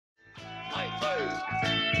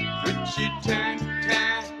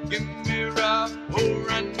Witchi-Tai-To, give me rock, oh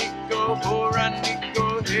Ranico,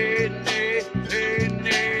 hey, nay,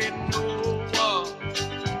 no.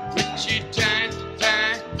 Witchi-Tai-To,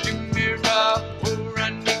 give me rock,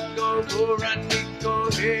 oh Ranico,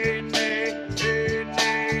 hey, nay,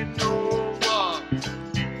 no.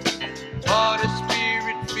 Water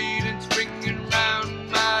spirit feeling springing round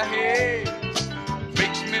my head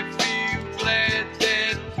makes me feel glad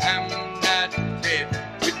that I'm not dead.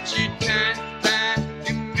 Witchi-Tai-To,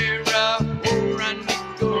 give me rock, oh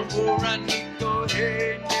Ranico,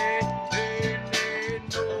 hey, nay,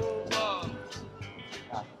 no.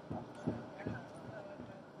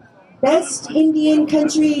 Best Indian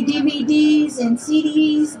Country DVDs and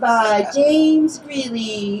CDs by James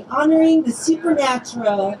Greeley, honoring the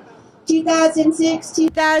supernatural,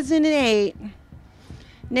 2006-2008.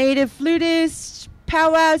 Native flutist,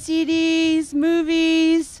 powwow CDs,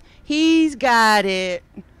 movies, he's got it.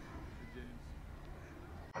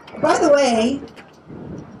 By the way,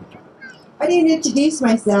 I didn't introduce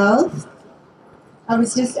myself. I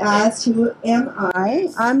was just asked, who am I?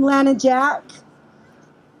 I'm Lana Jack.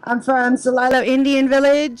 I'm from Salilo Indian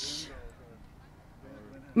Village.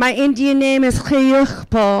 My Indian name is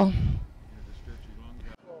Khayukhpo.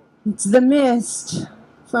 It's the mist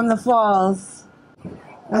from the falls.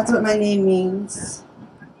 That's what my name means.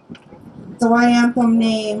 It's a Wayampum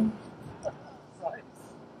name.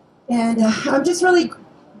 And I'm just really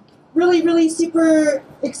super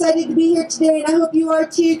excited to be here today, and I hope you are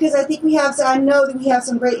too, because I know that we have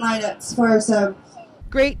some great lineups for some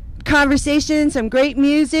great conversation, some great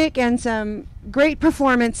music, and some great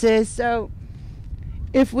performances. So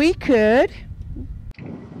if we could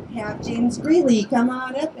have James Greeley come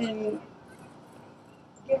on up and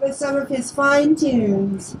give us some of his fine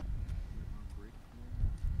tunes.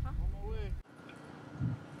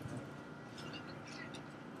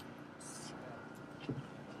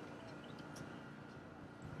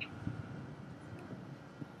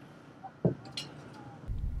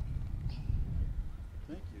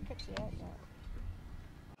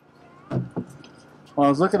 Well, I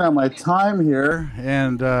was looking at my time here,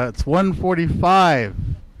 and it's 1:45.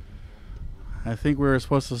 I think we were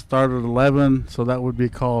supposed to start at 11, so that would be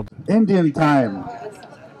called Indian time.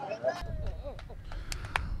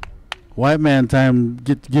 White man time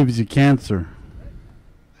gives you cancer.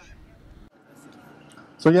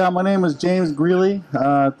 So yeah, my name is James Greeley.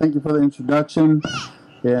 Thank you for the introduction,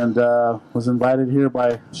 and was invited here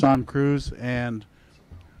by Sean Cruz, and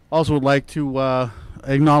also would like to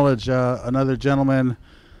acknowledge another gentleman,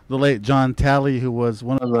 the late John Talley, who was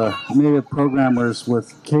one of the native programmers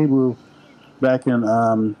with KBOO back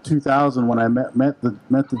in 2000 when I met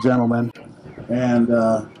the gentleman, and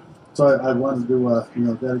so I wanted to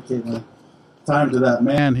dedicate my time to that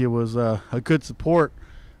man. He was a good support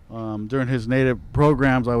during his native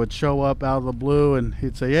programs. I would show up out of the blue, and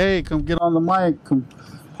he'd say, "Hey, come get on the mic, come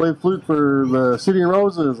play flute for the City of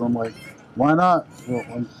Roses." I'm like, "Why not?"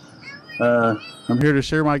 Well, I'm here to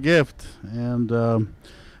share my gift, and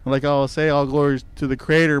like I always say, all glory to the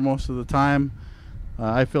Creator most of the time.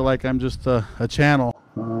 I feel like I'm just a channel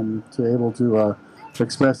to able to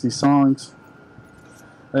express these songs.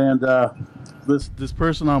 And this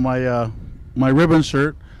person on my ribbon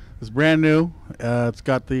shirt is brand new. It's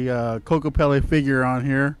got the Kokopelli figure on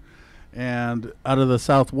here, and out of the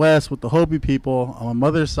Southwest with the Hopi people on my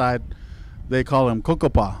mother's side, they call him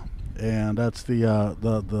Kokopa. And that's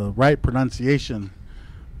the right pronunciation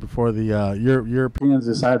before the Europeans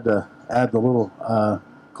decided to add the little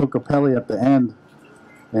Kokopelli at the end.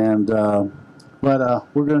 And but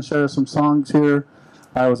we're going to share some songs here.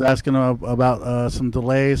 I was asking about some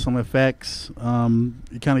delays, some effects. You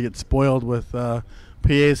kind of get spoiled with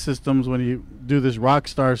PA systems when you do this rock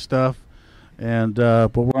star stuff. And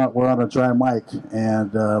but we're on a dry mic,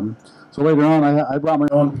 and so later on, I brought my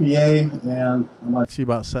own PA, and I might see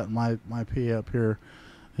about setting my PA up here,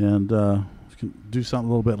 and can do something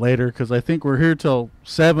a little bit later, because I think we're here till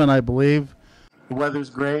 7, I believe. The weather's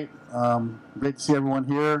great. Great to see everyone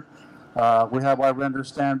here. We have our render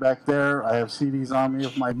stand back there. I have CDs on me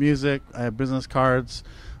of my music. I have business cards.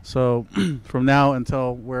 So from now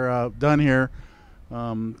until we're done here,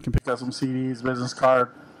 can pick up some CDs, business card.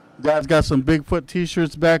 Dad's got some Bigfoot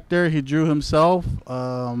T-shirts back there. He drew himself,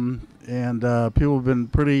 and people have been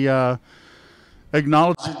pretty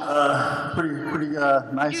acknowledging, pretty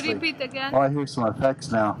nicely. You repeat again? Oh, I hear some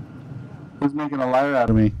effects now. Who's making a liar out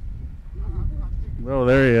of me? Oh,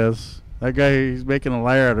 there he is. That guy, he's making a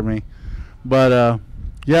liar out of me. But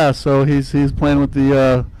yeah, so he's playing with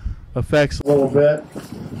the effects a little bit.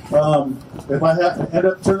 If I end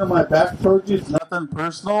up turning my back towards you, it's nothing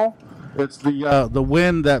personal. It's the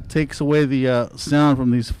wind that takes away the sound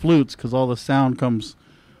from these flutes, because all the sound comes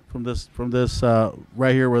from this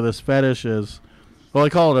right here where this fetish is. Well, I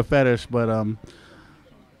call it a fetish, but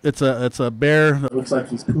it's a bear that looks like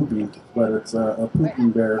he's pooping, but it's a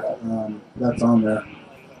pooping bear that's on there.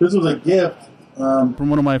 This was a gift from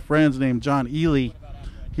one of my friends named John Ely.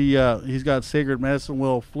 He's got Sacred Medicine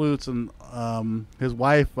Wheel flutes, and his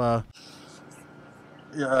wife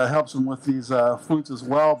helps him with these flutes as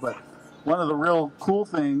well. But one of the real cool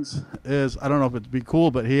things is, I don't know if it'd be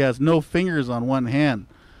cool, but he has no fingers on one hand,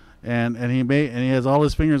 and he has all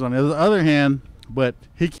his fingers on the other hand, but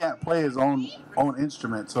he can't play his own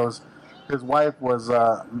instrument. So his wife was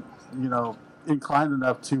inclined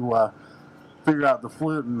enough to figure out the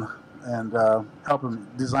flute and help him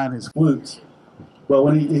design his flutes. But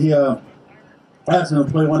when he asked him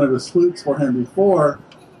to play one of his flutes for him before,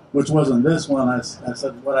 which wasn't this one, I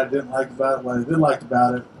said what I didn't like about it, what I did like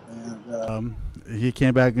about it, and he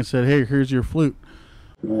came back and said, "Hey, here's your flute."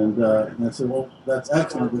 And I said, "Well, that's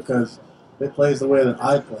excellent, because it plays the way that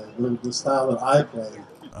I play, the style that I play."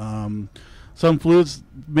 Some flutes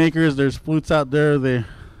makers, there's flutes out there.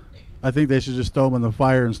 I think they should just throw them in the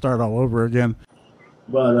fire and start all over again.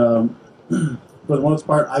 But for the most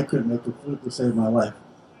part, I couldn't make a flute to save my life.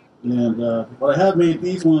 And but I have made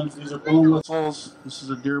these ones. These are bone whistles. This is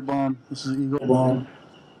a deer bone. This is eagle bone.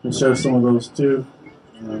 We'll share some of those too.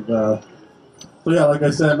 And so yeah, like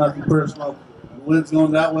I said, nothing personal. The wind's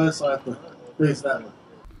going that way, so I have to face that way.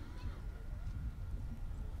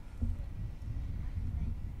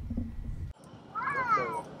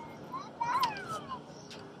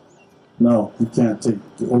 No, you can't take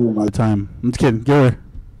over my time. I'm just kidding. Go ahead.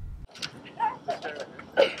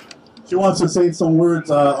 She wants to say some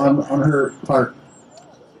words on her part.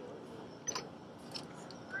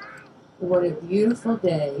 What a beautiful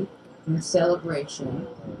day in celebration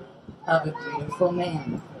of a beautiful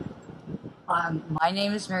man. My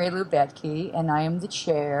name is Mary Lou Betke, and I am the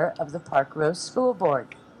chair of the Park Rose School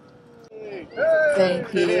Board.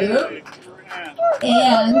 Thank you.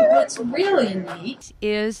 And what's really neat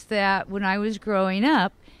is that when I was growing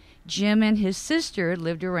up, Jim and his sister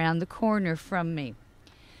lived around the corner from me.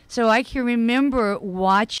 So I can remember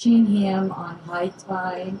watching him on high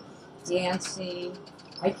tide, dancing.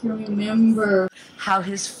 I can remember how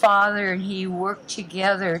his father and he worked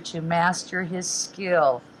together to master his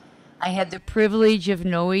skill. I had the privilege of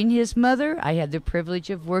knowing his mother. I had the privilege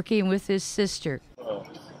of working with his sister.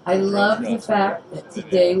 I love the fact that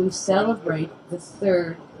today we celebrate the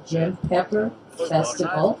 3rd Jim Pepper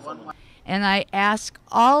Festival. And I ask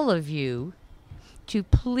all of you to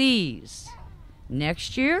please,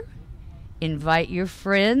 next year, invite your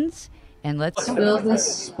friends, and let's fill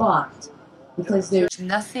this spot, because there's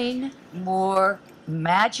nothing more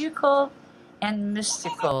magical and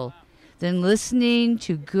mystical than listening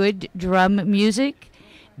to good drum music,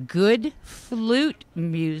 good flute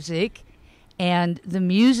music, and the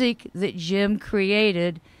music that Jim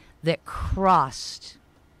created that crossed.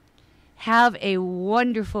 Have a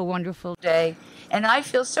wonderful, wonderful day. And I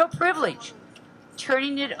feel so privileged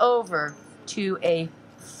turning it over to a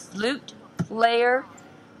flute player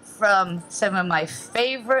from some of my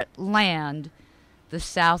favorite land, the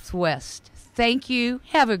Southwest. Thank you.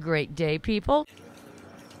 Have a great day, people.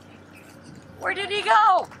 Where did he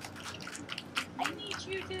go? I need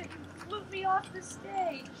you to flute me off the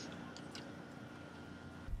stage.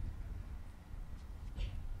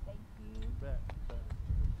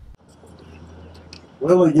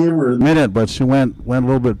 Well, I gave her a minute, but she went a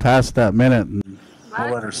little bit past that minute, and we'll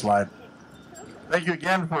let her slide. Thank you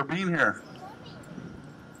again for being here.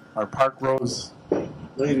 Our Park Rose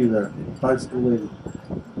lady there, high school lady.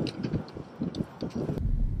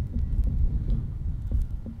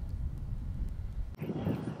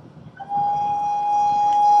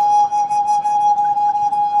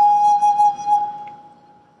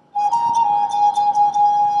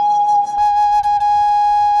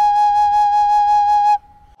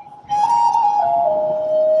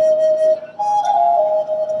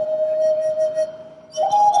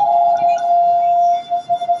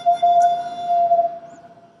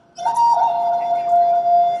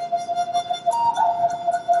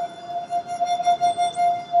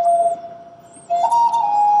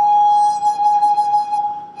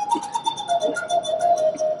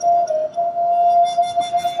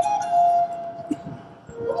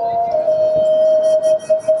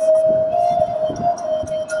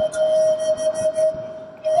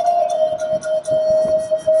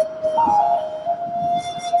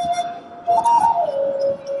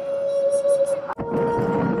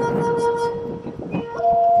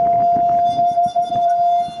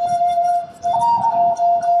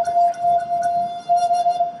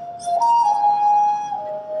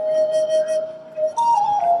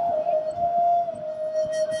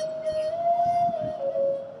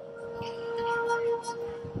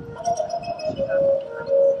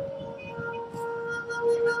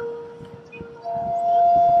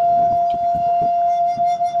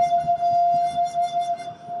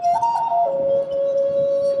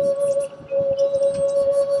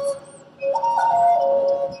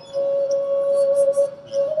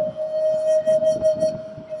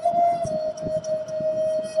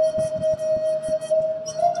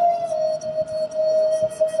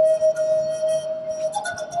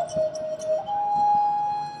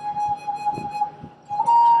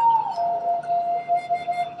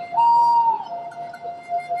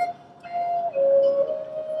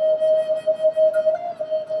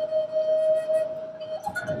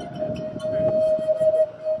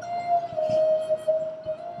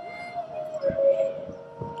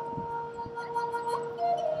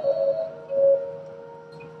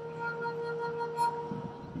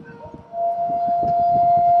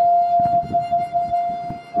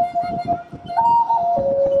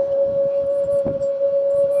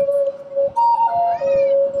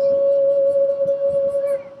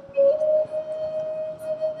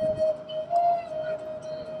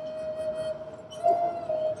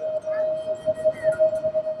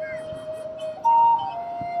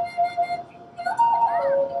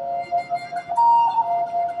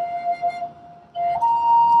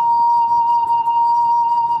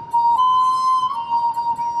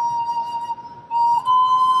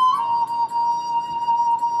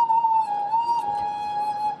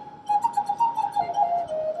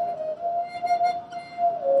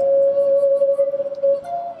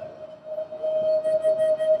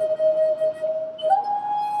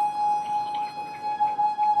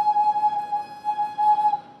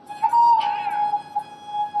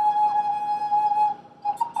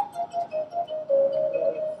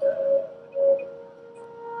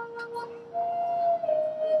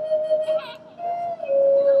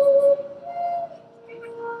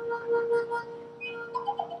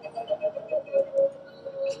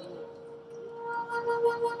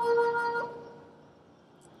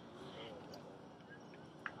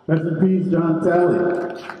 Rest in peace, John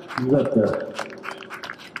Talley. He's up there.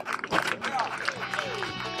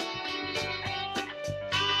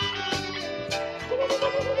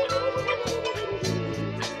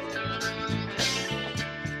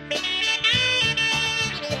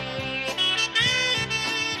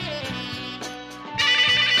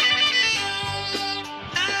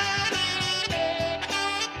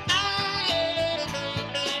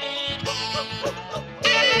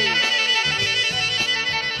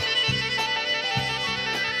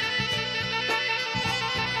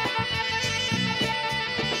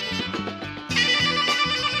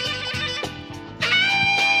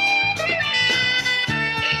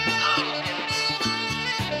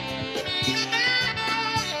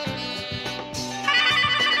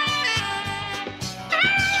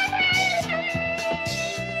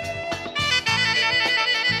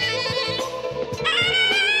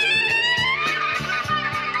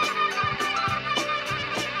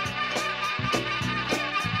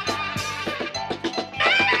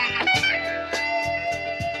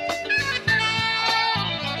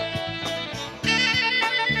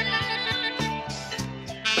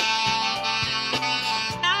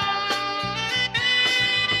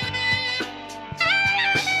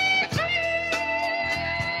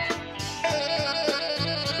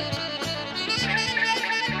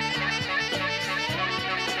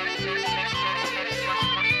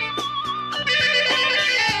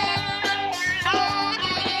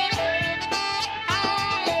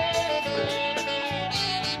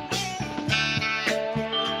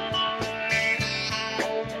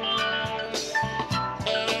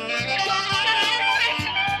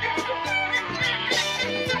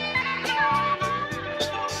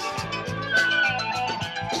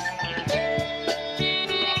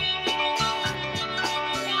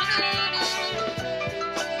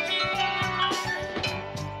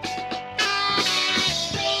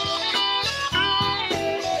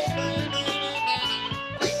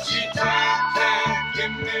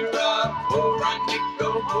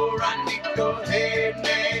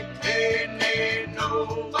 Hey, nay, no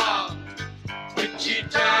more.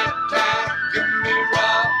 Witchi-Tai-To, give me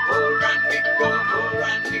rock.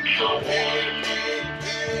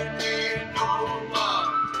 Hey, nay, no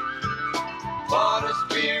more. Water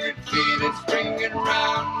spirit feeling springing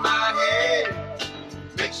round my head.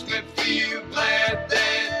 Makes me feel glad